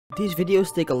These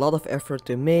videos take a lot of effort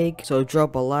to make, so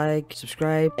drop a like,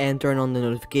 subscribe, and turn on the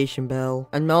notification bell.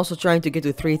 I'm also trying to get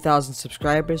to 3,000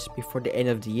 subscribers before the end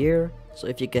of the year, so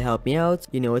if you can help me out,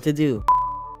 you know what to do.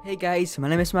 Hey guys, my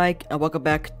name is Mike and welcome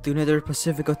back to another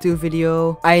Pacifico 2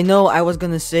 video. I know I was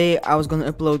gonna say I was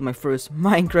gonna upload my first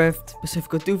Minecraft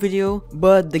Pacifico 2 video,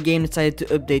 but the game decided to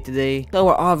update today. So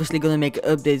we're obviously gonna make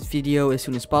an update video as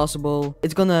soon as possible.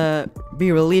 It's gonna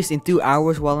be released in 2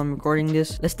 hours while I'm recording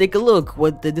this. Let's take a look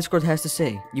what the Discord has to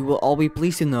say. You will all be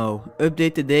pleased to know.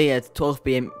 Update today at 12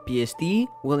 PM PST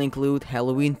will include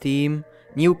Halloween theme,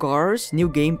 new cars, new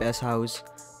Game Pass house.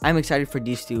 I'm excited for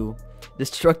these two.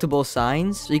 Destructible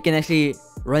signs, so you can actually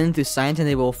run into signs and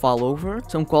they will fall over.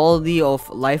 Some quality of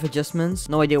life adjustments,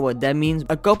 no idea what that means.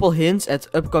 A couple hints at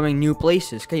upcoming new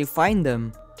places. Can you find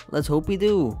them? Let's hope we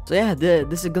do. So yeah,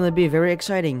 this is gonna be very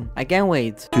exciting. I can't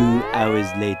wait. 2 hours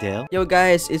later. Yo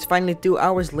guys, it's finally 2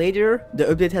 hours later. The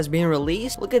update has been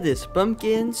released. Look at this.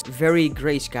 Pumpkins, very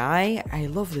gray sky. I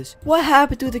love this. What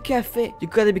happened to the cafe? You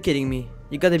gotta be kidding me.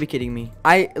 You gotta be kidding me.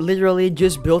 I literally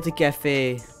just built a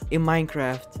cafe in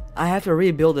Minecraft. I have to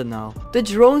rebuild it now. The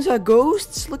drones are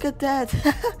ghosts? Look at that.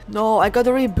 No, I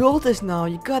gotta rebuild this now.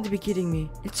 You gotta be kidding me.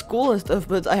 It's cool and stuff,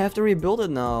 but I have to rebuild it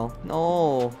now.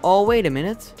 No. Oh, wait a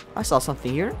minute. I saw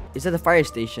something here. Is that a fire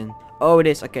station? Oh, it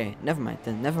is. Okay, never mind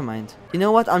then. Never mind. You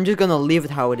know what? I'm just gonna leave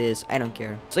it how it is. I don't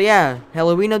care. So yeah,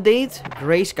 Halloween update.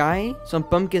 Gray sky. Some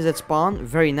pumpkins that spawn.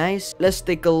 Very nice. Let's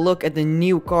take a look at the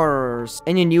new cars.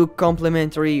 Any new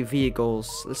complementary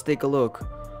vehicles. Let's take a look.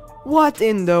 What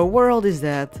in the world is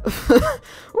that?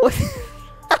 What?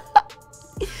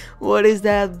 What is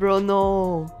that, bro?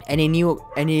 No. Any new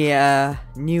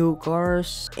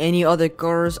cars? Any other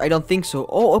cars? I don't think so.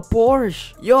 Oh, a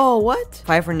Porsche. Yo, what?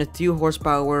 502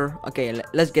 horsepower. Okay,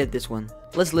 let's get this one.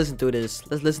 Let's listen to this.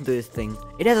 Let's listen to this thing.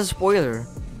 It has a spoiler.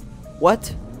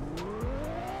 What?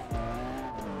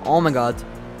 Oh my god.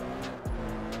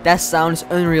 That sounds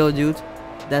unreal, dude.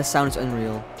 That sounds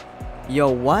unreal. Yo,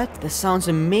 what? That sounds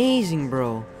amazing,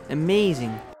 bro.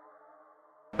 Amazing.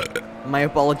 My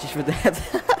apologies for that.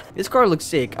 This car looks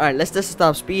sick. Alright, let's test the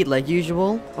top speed like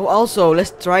usual. Oh, also,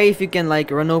 let's try if you can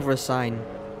like run over a sign.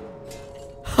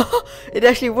 It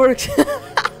actually works.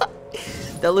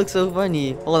 That looks so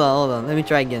funny. Hold on. Let me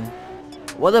try again.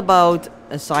 What about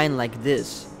a sign like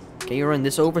this? Can you run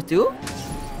this over too?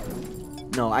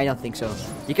 No, I don't think so.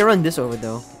 You can run this over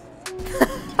though.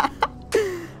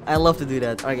 I love to do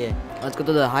that. Okay, let's go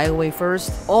to the highway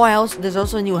first. Oh, there's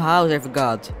also a new house. I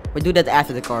forgot. We do that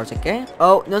after the cars, okay?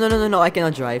 Oh, no. I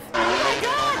cannot drive. Oh my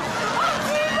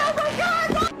god! Oh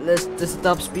my god! Let's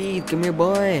stop speed. Come here,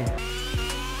 boy.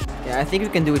 Yeah, I think we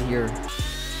can do it here.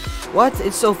 What?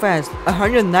 It's so fast.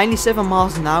 197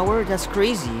 miles an hour? That's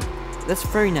crazy. That's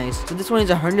very nice. So this one is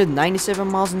 197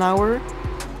 miles an hour.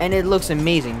 And it looks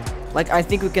amazing. Like, I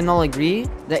think we can all agree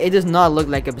that it does not look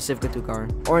like a Pacifico 2 car.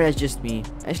 Or that's just me.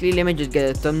 Actually, let me just get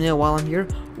a thumbnail while I'm here.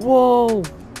 Whoa!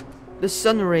 The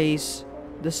sun rays.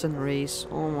 The sun rays.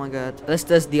 Oh my god. Let's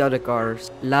test the other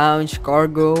cars. Lounge,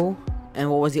 cargo.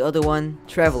 And what was the other one?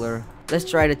 Traveler. Let's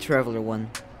try the Traveler one.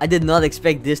 I did not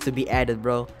expect this to be added,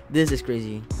 bro. This is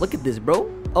crazy. Look at this, bro.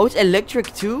 Oh, it's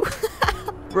electric too?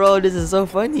 Bro, this is so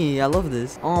funny. I love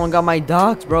this. Oh my god, my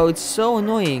dogs, bro. It's so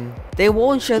annoying. They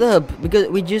won't shut up because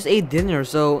we just ate dinner,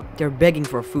 so they're begging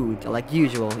for food, like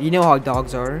usual. You know how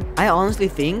dogs are. I honestly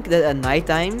think that at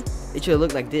nighttime, it should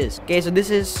look like this. Okay, so this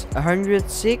is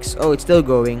 106. Oh, it's still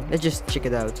going. Let's just check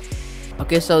it out.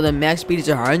 Okay, so the max speed is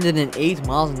 108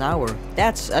 miles an hour.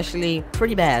 That's actually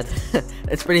pretty bad.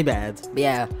 That's pretty bad. But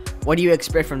yeah, what do you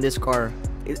expect from this car?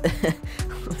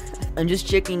 I'm just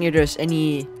checking if there's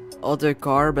any other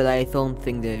car, but I don't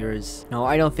think there is. No,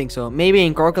 I don't think so. Maybe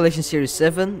in Car Collection Series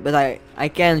 7, but I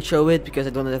can't show it because I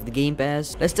don't have the Game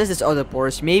Pass. Let's test this other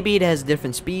Porsche. Maybe it has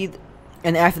different speed.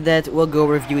 And after that, we'll go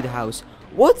review the house.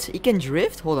 What? It can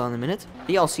drift? Hold on a minute.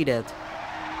 Do y'all see that?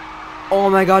 Oh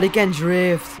my god, it can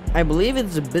drift. I believe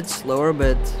it's a bit slower,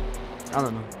 but I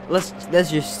don't know.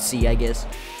 Let's just see, I guess.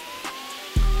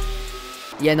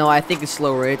 Yeah, no, I think it's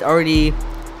slower. It already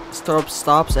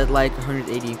stops at like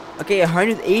 180. Okay,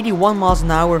 181 miles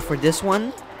an hour for this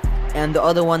one, and the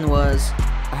other one was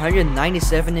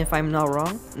 197 if I'm not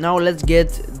wrong. Now let's get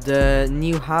the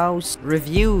new house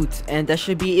reviewed, and that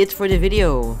should be it for the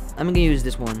video. I'm gonna use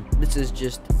this one. This is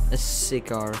just a sick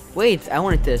car. Wait, I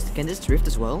want to test. Can this drift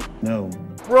as well? No.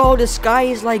 Bro, the sky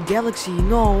is like galaxy.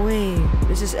 No way.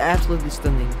 This is absolutely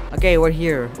stunning. Okay, we're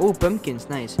here. Oh, pumpkins.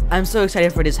 Nice. I'm so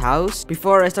excited for this house.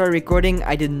 Before I started recording,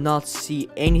 I did not see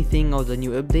anything of the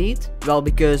new update. Well,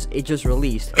 because it just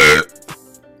released.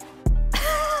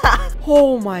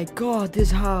 Oh my god, this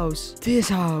house.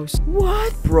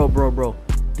 What? Bro.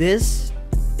 This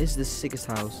is the sickest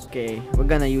house. Okay, we're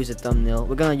gonna use a thumbnail.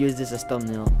 We're gonna use this as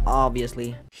thumbnail,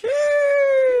 obviously.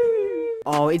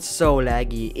 Oh, it's so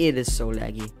laggy. It is so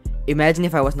laggy. Imagine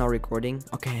if I was not recording.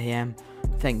 Okay, I am.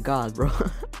 Thank God, bro.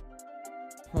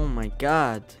 Oh my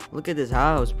God. Look at this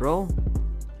house, bro.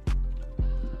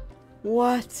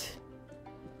 What?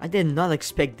 I did not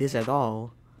expect this at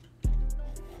all.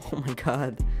 Oh my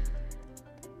God.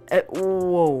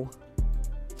 Whoa.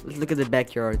 Let's look at the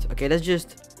backyard. Okay, that's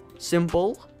just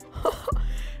simple.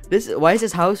 Why is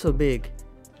this house so big?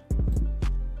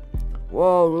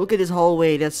 Whoa, look at this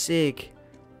hallway. That's sick.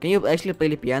 Can you actually play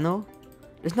the piano?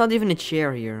 There's not even a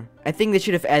chair here. I think they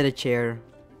should have added a chair.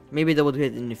 Maybe they will do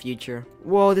it in the future.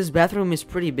 Whoa, this bathroom is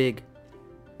pretty big.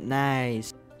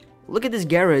 Nice. Look at this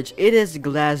garage. It is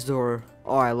glass door.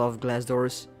 Oh, I love glass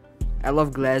doors. I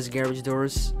love glass garage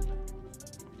doors.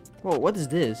 Whoa, what is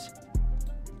this?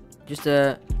 Just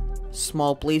a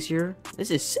small place here.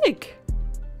 This is sick.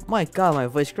 My God, my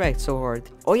voice cracked so hard.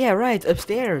 Oh yeah, right,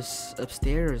 upstairs.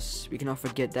 Upstairs. We cannot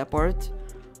forget that part.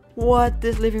 What?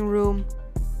 This living room?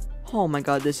 Oh my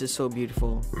God, this is so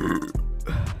beautiful.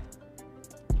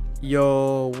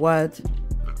 Yo, what?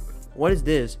 What is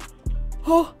this?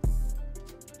 Oh!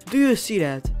 Do you see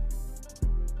that?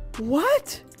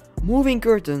 What? Moving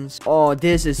curtains. Oh,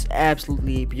 this is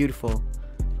absolutely beautiful.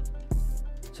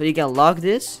 So you can lock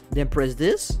this, then press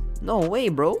this. No way,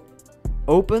 bro.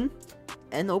 Open,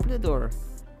 and open the door.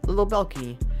 A little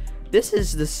balcony. This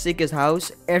is the sickest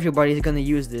house. Everybody's gonna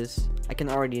use this. I can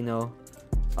already know.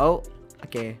 Oh,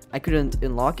 okay. I couldn't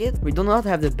unlock it. We do not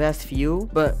have the best view,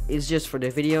 but it's just for the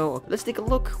video. Let's take a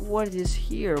look. What is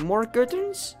here? More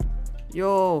curtains?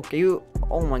 Yo, can you...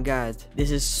 Oh my God, this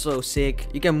is so sick.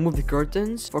 You can move the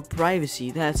curtains for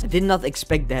privacy. I did not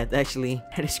expect that, actually.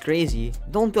 That is crazy.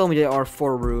 Don't tell me there are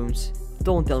 4 rooms.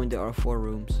 Don't tell me there are 4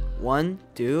 rooms. 1,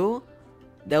 2.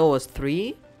 That was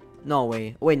 3. No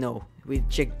way. Wait, no. We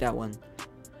checked that one.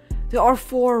 There are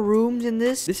 4 rooms in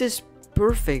this. This is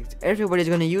perfect. Everybody's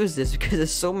gonna use this because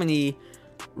there's so many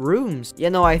rooms. Yeah,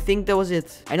 no, I think that was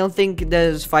it. I don't think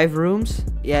there's 5 rooms.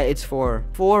 Yeah, it's 4.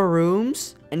 4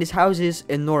 rooms. And this house is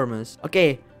enormous.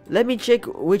 Okay, let me check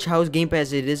which house Game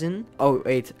Pass it is in. Oh,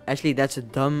 wait. Actually, that's a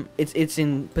dumb... It's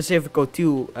in Pacifico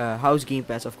 2 house Game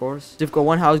Pass, of course. Pacifico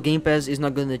 1 house Game Pass is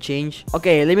not gonna change.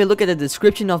 Okay, let me look at the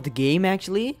description of the game,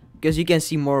 actually. Because you can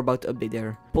see more about the update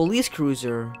there. Police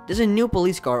cruiser. There's a new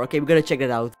police car. Okay, we gotta check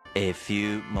that out. A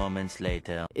few moments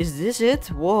later. Is this it?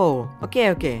 Whoa. Okay,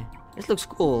 okay. This looks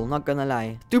cool, not gonna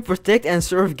lie. To protect and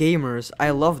serve gamers.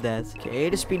 I love that. Okay,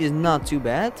 the speed is not too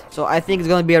bad. So I think it's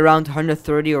gonna be around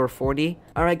 130 or 40.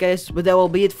 Alright guys, but that will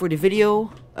be it for the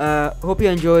video. Hope you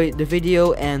enjoyed the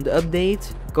video and the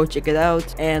update. Go check it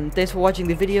out. And thanks for watching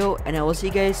the video. And I will see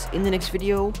you guys in the next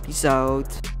video. Peace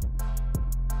out.